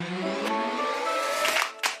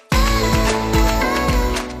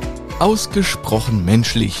Ausgesprochen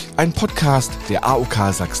menschlich, ein Podcast der AOK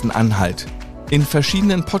Sachsen-Anhalt. In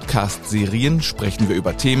verschiedenen Podcast-Serien sprechen wir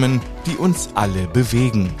über Themen, die uns alle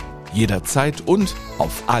bewegen. Jederzeit und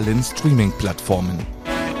auf allen Streaming-Plattformen.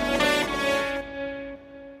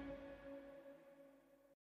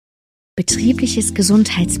 Betriebliches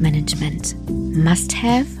Gesundheitsmanagement.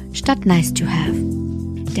 Must-have statt nice-to-have.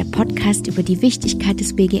 Der Podcast über die Wichtigkeit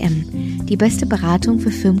des BGM, die beste Beratung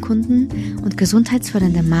für Firmenkunden und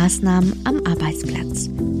gesundheitsfördernde Maßnahmen am Arbeitsplatz.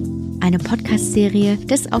 Eine Podcast-Serie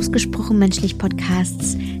des Ausgesprochen menschlich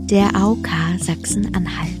Podcasts der AOK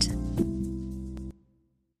Sachsen-Anhalt.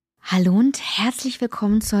 Hallo und herzlich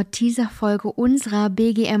willkommen zur Teaserfolge unserer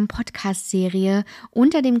BGM-Podcast-Serie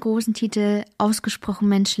unter dem großen Titel Ausgesprochen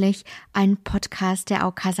menschlich, ein Podcast der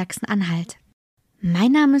AOK Sachsen-Anhalt.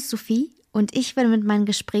 Mein Name ist Sophie und ich werde mit meinen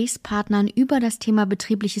Gesprächspartnern über das Thema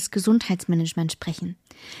betriebliches Gesundheitsmanagement sprechen.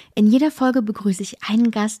 In jeder Folge begrüße ich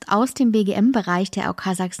einen Gast aus dem BGM-Bereich der AOK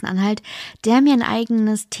Sachsen-Anhalt, der mir ein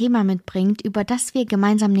eigenes Thema mitbringt, über das wir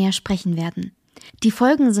gemeinsam näher sprechen werden. Die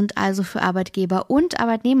Folgen sind also für Arbeitgeber und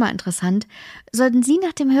Arbeitnehmer interessant. Sollten Sie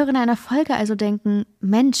nach dem Hören einer Folge also denken,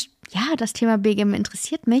 Mensch, ja, das Thema BGM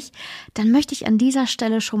interessiert mich, dann möchte ich an dieser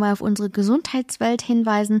Stelle schon mal auf unsere Gesundheitswelt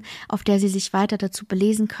hinweisen, auf der Sie sich weiter dazu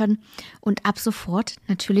belesen können und ab sofort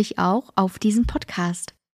natürlich auch auf diesen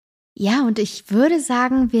Podcast. Ja, und ich würde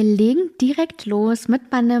sagen, wir legen direkt los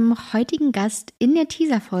mit meinem heutigen Gast in der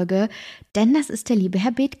Teaserfolge, denn das ist der liebe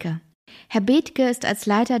Herr Bethke. Herr Bethke ist als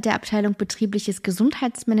Leiter der Abteilung Betriebliches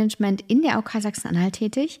Gesundheitsmanagement in der AOK Sachsen-Anhalt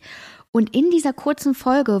tätig und in dieser kurzen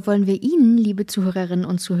Folge wollen wir Ihnen, liebe Zuhörerinnen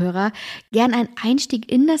und Zuhörer, gern einen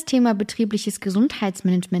Einstieg in das Thema betriebliches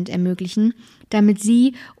Gesundheitsmanagement ermöglichen, damit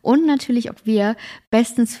Sie und natürlich auch wir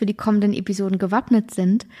bestens für die kommenden Episoden gewappnet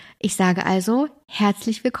sind. Ich sage also,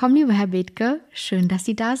 herzlich willkommen, lieber Herr Bethke, schön, dass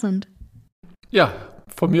Sie da sind. Ja,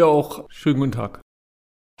 von mir auch schönen guten Tag.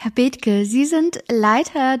 Herr Bethke, Sie sind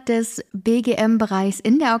Leiter des BGM-Bereichs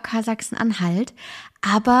in der AOK Sachsen-Anhalt.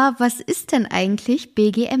 Aber was ist denn eigentlich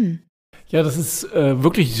BGM? Ja, das ist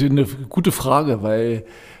wirklich eine gute Frage, weil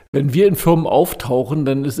wenn wir in Firmen auftauchen,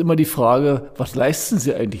 dann ist immer die Frage, was leisten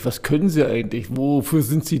Sie eigentlich, was können Sie eigentlich, wofür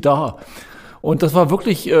sind Sie da? Und das war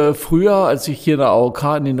wirklich früher, als ich hier in der AOK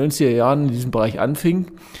in den 90er Jahren in diesem Bereich anfing.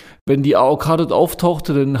 Wenn die AOK dort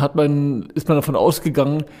auftauchte, dann ist man davon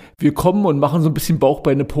ausgegangen, wir kommen und machen so ein bisschen Bauch,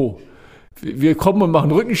 Beine, Po. Wir kommen und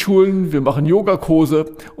machen Rückenschulen, wir machen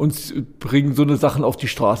Yogakurse und bringen so eine Sachen auf die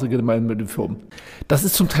Straße gemeinsam mit den Firmen. Das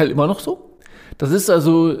ist zum Teil immer noch so.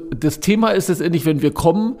 Das Thema ist letztendlich, wenn wir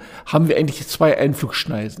kommen, haben wir eigentlich zwei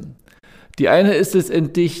Einflugschneisen. Die eine ist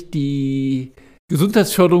letztendlich die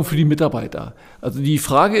Gesundheitsförderung für die Mitarbeiter. Also die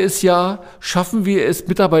Frage ist ja, schaffen wir es,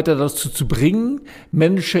 Mitarbeiter dazu zu bringen,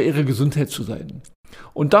 Manager ihrer Gesundheit zu sein?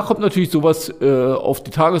 Und da kommt natürlich sowas auf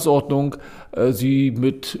die Tagesordnung, sie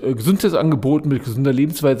mit Gesundheitsangeboten, mit gesunder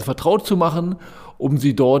Lebensweise vertraut zu machen, um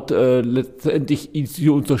sie dort letztendlich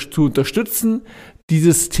zu unterstützen,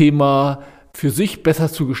 dieses Thema für sich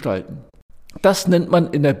besser zu gestalten. Das nennt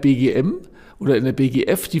man in der BGM oder in der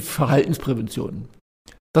BGF die Verhaltensprävention.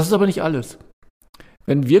 Das ist aber nicht alles.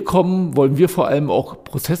 Wenn wir kommen, wollen wir vor allem auch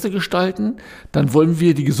Prozesse gestalten, dann wollen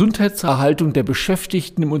wir die Gesundheitserhaltung der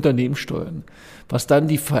Beschäftigten im Unternehmen steuern, was dann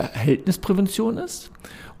die Verhältnisprävention ist.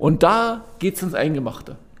 Und da geht es ins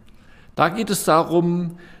Eingemachte. Da geht es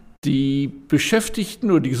darum, die Beschäftigten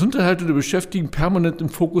oder die Gesundheitserhaltung der Beschäftigten permanent im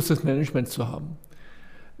Fokus des Managements zu haben.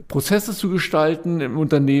 Prozesse zu gestalten im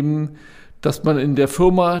Unternehmen, dass man in der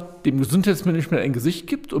Firma dem Gesundheitsmanagement ein Gesicht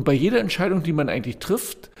gibt und bei jeder Entscheidung, die man eigentlich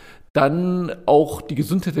trifft, dann auch die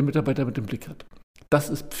Gesundheit der Mitarbeiter mit im Blick hat. Das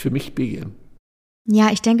ist für mich BGM.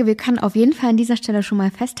 Ja, ich denke, wir können auf jeden Fall an dieser Stelle schon mal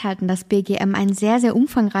festhalten, dass BGM ein sehr, sehr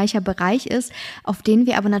umfangreicher Bereich ist, auf den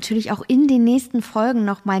wir aber natürlich auch in den nächsten Folgen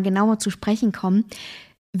noch mal genauer zu sprechen kommen.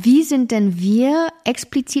 Wie sind denn wir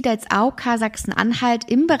explizit als AOK Sachsen-Anhalt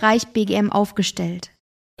im Bereich BGM aufgestellt?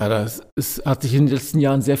 Ja, hat sich in den letzten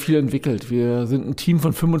Jahren sehr viel entwickelt. Wir sind ein Team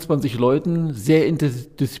von 25 Leuten, sehr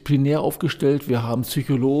interdisziplinär aufgestellt. Wir haben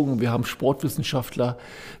Psychologen, wir haben Sportwissenschaftler,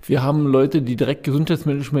 wir haben Leute, die direkt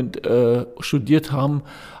Gesundheitsmanagement studiert haben,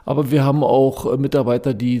 aber wir haben auch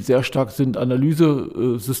Mitarbeiter, die sehr stark sind,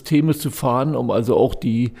 Analysesysteme zu fahren, um also auch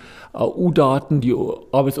die AU-Daten, die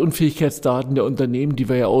Arbeitsunfähigkeitsdaten der Unternehmen, die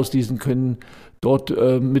wir ja auslesen können, dort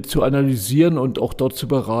mit zu analysieren und auch dort zu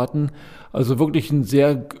beraten. Also wirklich ein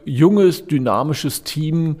sehr junges, dynamisches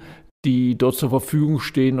Team, die dort zur Verfügung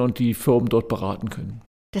stehen und die Firmen dort beraten können.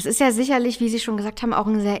 Das ist ja sicherlich, wie Sie schon gesagt haben, auch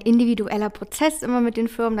ein sehr individueller Prozess immer mit den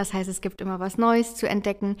Firmen. Das heißt, es gibt immer was Neues zu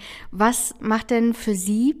entdecken. Was macht denn für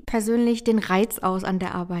Sie persönlich den Reiz aus an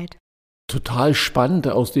der Arbeit? total spannend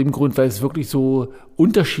aus dem Grund, weil es wirklich so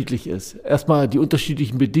unterschiedlich ist. Erstmal die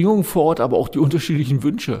unterschiedlichen Bedingungen vor Ort, aber auch die unterschiedlichen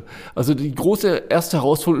Wünsche. Also die große erste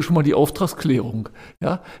Herausforderung ist schon mal die Auftragsklärung.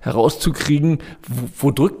 Ja? Herauszukriegen,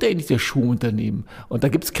 wo drückt eigentlich der Schuh im Unternehmen? Und da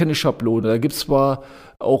gibt es keine Schablone. Da gibt es zwar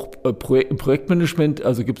auch im Projektmanagement,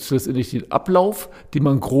 also gibt es letztendlich den Ablauf, den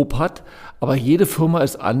man grob hat, aber jede Firma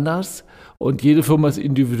ist anders. Und jede Firma ist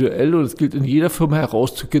individuell und es gilt in jeder Firma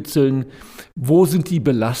herauszukitzeln, wo sind die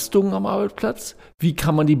Belastungen am Arbeitsplatz, wie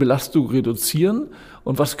kann man die Belastung reduzieren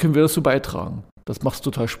und was können wir dazu beitragen. Das macht es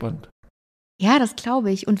total spannend. Ja, das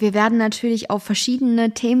glaube ich. Und wir werden natürlich auf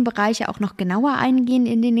verschiedene Themenbereiche auch noch genauer eingehen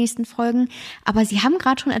in den nächsten Folgen. Aber Sie haben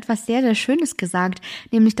gerade schon etwas sehr, sehr Schönes gesagt,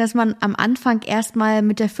 nämlich, dass man am Anfang erstmal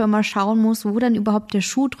mit der Firma schauen muss, wo dann überhaupt der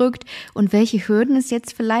Schuh drückt und welche Hürden es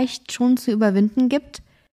jetzt vielleicht schon zu überwinden gibt.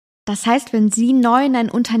 Das heißt, wenn Sie neu in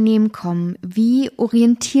ein Unternehmen kommen, wie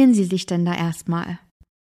orientieren Sie sich denn da erstmal?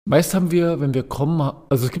 Meist haben wir, wenn wir kommen,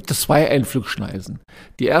 also es gibt 2 Einflugschneisen.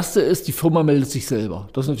 Die erste ist, die Firma meldet sich selber.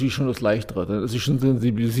 Das ist natürlich schon das Leichtere. Dann ist sie schon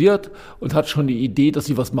sensibilisiert und hat schon die Idee, dass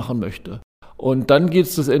sie was machen möchte. Und dann geht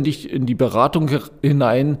es letztendlich in die Beratung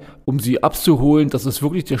hinein, um sie abzuholen. Das ist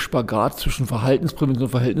wirklich der Spagat zwischen Verhaltensprävention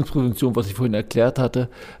und Verhaltensprävention, was ich vorhin erklärt hatte,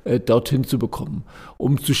 dorthin zu bekommen.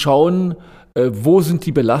 Um zu schauen, wo sind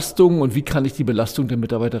die Belastungen und wie kann ich die Belastung der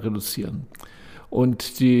Mitarbeiter reduzieren.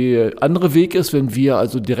 Und der andere Weg ist, wenn wir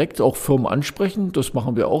also direkt auch Firmen ansprechen, das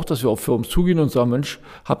machen wir auch, dass wir auf Firmen zugehen und sagen, Mensch,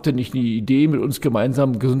 habt ihr nicht eine Idee, mit uns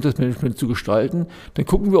gemeinsam Gesundheitsmanagement zu gestalten? Dann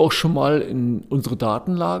gucken wir auch schon mal in unsere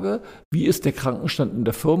Datenlage, wie ist der Krankenstand in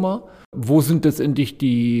der Firma, wo sind letztendlich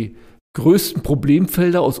die größten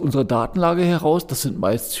Problemfelder aus unserer Datenlage heraus, das sind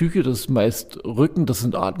meist Psyche, das ist meist Rücken, das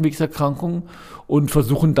sind Atemwegserkrankungen und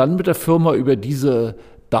versuchen dann mit der Firma über diese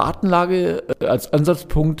Datenlage als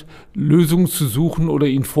Ansatzpunkt Lösungen zu suchen oder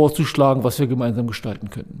ihnen vorzuschlagen, was wir gemeinsam gestalten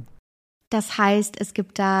könnten. Das heißt, es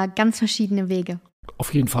gibt da ganz verschiedene Wege.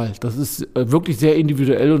 Auf jeden Fall. Das ist wirklich sehr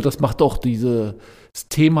individuell und das macht auch dieses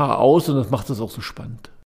Thema aus und das macht es auch so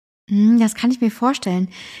spannend. Das kann ich mir vorstellen.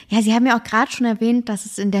 Ja, Sie haben ja auch gerade schon erwähnt, dass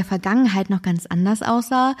es in der Vergangenheit noch ganz anders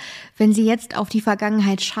aussah. Wenn Sie jetzt auf die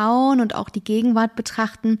Vergangenheit schauen und auch die Gegenwart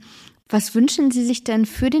betrachten, was wünschen Sie sich denn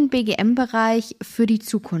für den BGM-Bereich für die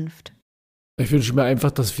Zukunft? Ich wünsche mir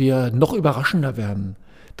einfach, dass wir noch überraschender werden.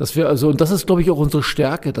 Dass wir also, und das ist, glaube ich, auch unsere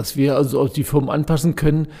Stärke, dass wir also die Firmen anpassen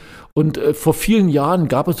können. Und vor vielen Jahren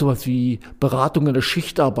gab es sowas wie Beratung in der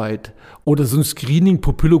Schichtarbeit oder so ein Screening,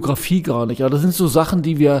 Papillographie gar nicht. Aber das sind so Sachen,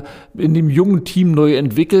 die wir in dem jungen Team neu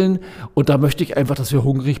entwickeln. Und da möchte ich einfach, dass wir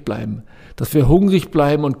hungrig bleiben. Dass wir hungrig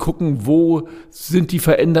bleiben und gucken, wo sind die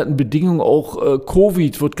veränderten Bedingungen. Auch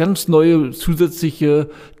Covid wird ganz neue zusätzliche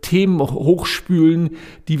Themen hochspülen,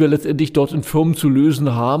 die wir letztendlich dort in Firmen zu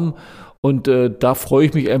lösen haben. Und da freue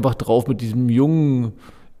ich mich einfach drauf, mit diesem jungen,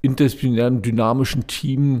 interdisziplinären, dynamischen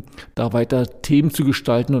Team da weiter Themen zu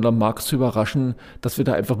gestalten und am Markt zu überraschen, dass wir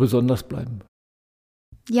da einfach besonders bleiben.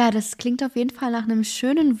 Ja, das klingt auf jeden Fall nach einem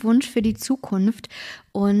schönen Wunsch für die Zukunft.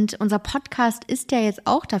 Und unser Podcast ist ja jetzt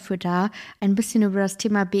auch dafür da, ein bisschen über das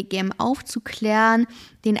Thema BGM aufzuklären,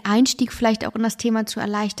 den Einstieg vielleicht auch in das Thema zu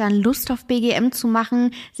erleichtern, Lust auf BGM zu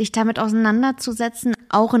machen, sich damit auseinanderzusetzen,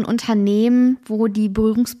 auch in Unternehmen, wo die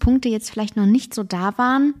Berührungspunkte jetzt vielleicht noch nicht so da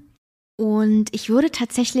waren. Und ich würde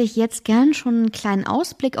tatsächlich jetzt gern schon einen kleinen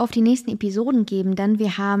Ausblick auf die nächsten Episoden geben, denn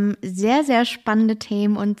wir haben sehr, sehr spannende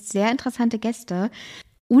Themen und sehr interessante Gäste.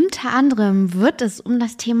 Unter anderem wird es um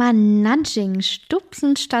das Thema Nudging,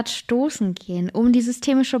 Stupsen statt Stoßen gehen, um die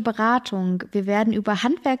systemische Beratung. Wir werden über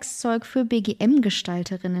Handwerkszeug für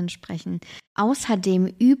BGM-Gestalterinnen sprechen.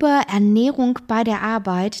 Außerdem über Ernährung bei der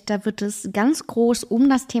Arbeit. Da wird es ganz groß um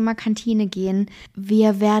das Thema Kantine gehen.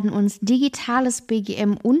 Wir werden uns digitales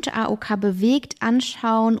BGM und AOK bewegt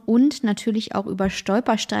anschauen und natürlich auch über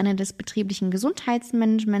Stolpersteine des betrieblichen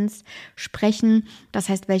Gesundheitsmanagements sprechen. Das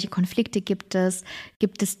heißt, welche Konflikte gibt es?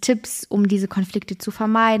 Gibt es Tipps, um diese Konflikte zu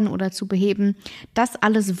vermeiden oder zu beheben? Das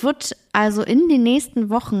alles wird also in den nächsten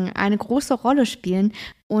Wochen eine große Rolle spielen.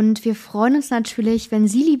 Und wir freuen uns natürlich, wenn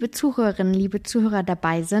Sie, liebe Zuhörerinnen, liebe Zuhörer,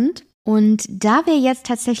 dabei sind. Und da wir jetzt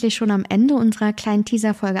tatsächlich schon am Ende unserer kleinen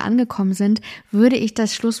Teaserfolge angekommen sind, würde ich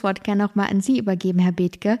das Schlusswort gerne nochmal an Sie übergeben, Herr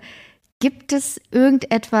Bethke. Gibt es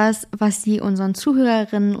irgendetwas, was Sie unseren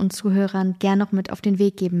Zuhörerinnen und Zuhörern gerne noch mit auf den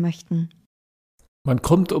Weg geben möchten? Man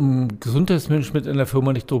kommt um Gesundheitsmanagement in der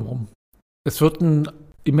Firma nicht drum herum. Es wird ein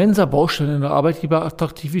immenser Baustein in der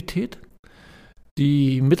Arbeitgeberattraktivität.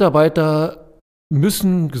 Die Mitarbeiter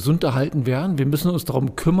müssen gesund erhalten werden. Wir müssen uns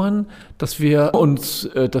darum kümmern, dass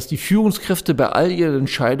die Führungskräfte bei all ihren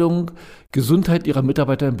Entscheidungen Gesundheit ihrer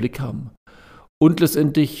Mitarbeiter im Blick haben. Und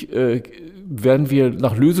letztendlich werden wir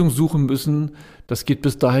nach Lösungen suchen müssen. Das geht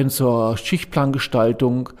bis dahin zur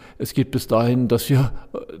Schichtplangestaltung. Es geht bis dahin, dass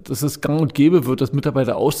es gang und gäbe wird, dass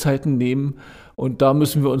Mitarbeiter Auszeiten nehmen. Und da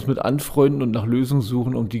müssen wir uns mit anfreunden und nach Lösungen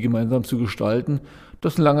suchen, um die gemeinsam zu gestalten.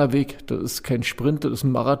 Das ist ein langer Weg. Das ist kein Sprint, das ist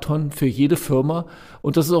ein Marathon für jede Firma.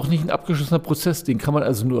 Und das ist auch nicht ein abgeschlossener Prozess. Den kann man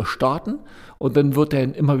also nur starten und dann wird er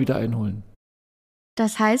ihn immer wieder einholen.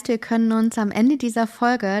 Das heißt, wir können uns am Ende dieser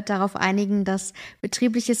Folge darauf einigen, dass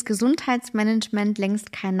betriebliches Gesundheitsmanagement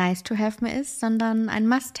längst kein Nice-to-have mehr ist, sondern ein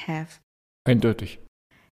Must-have. Eindeutig.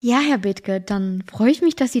 Ja, Herr Bethke, dann freue ich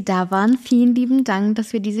mich, dass Sie da waren. Vielen lieben Dank,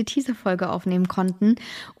 dass wir diese Teaserfolge aufnehmen konnten.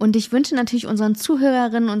 Und ich wünsche natürlich unseren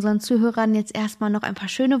Zuhörerinnen, unseren Zuhörern jetzt erstmal noch ein paar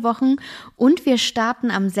schöne Wochen. Und wir starten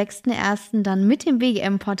am 6.1. dann mit dem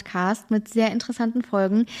BGM-Podcast mit sehr interessanten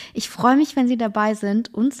Folgen. Ich freue mich, wenn Sie dabei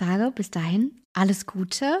sind und sage bis dahin alles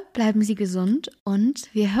Gute, bleiben Sie gesund und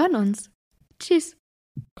wir hören uns. Tschüss.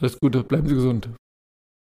 Alles Gute, bleiben Sie gesund.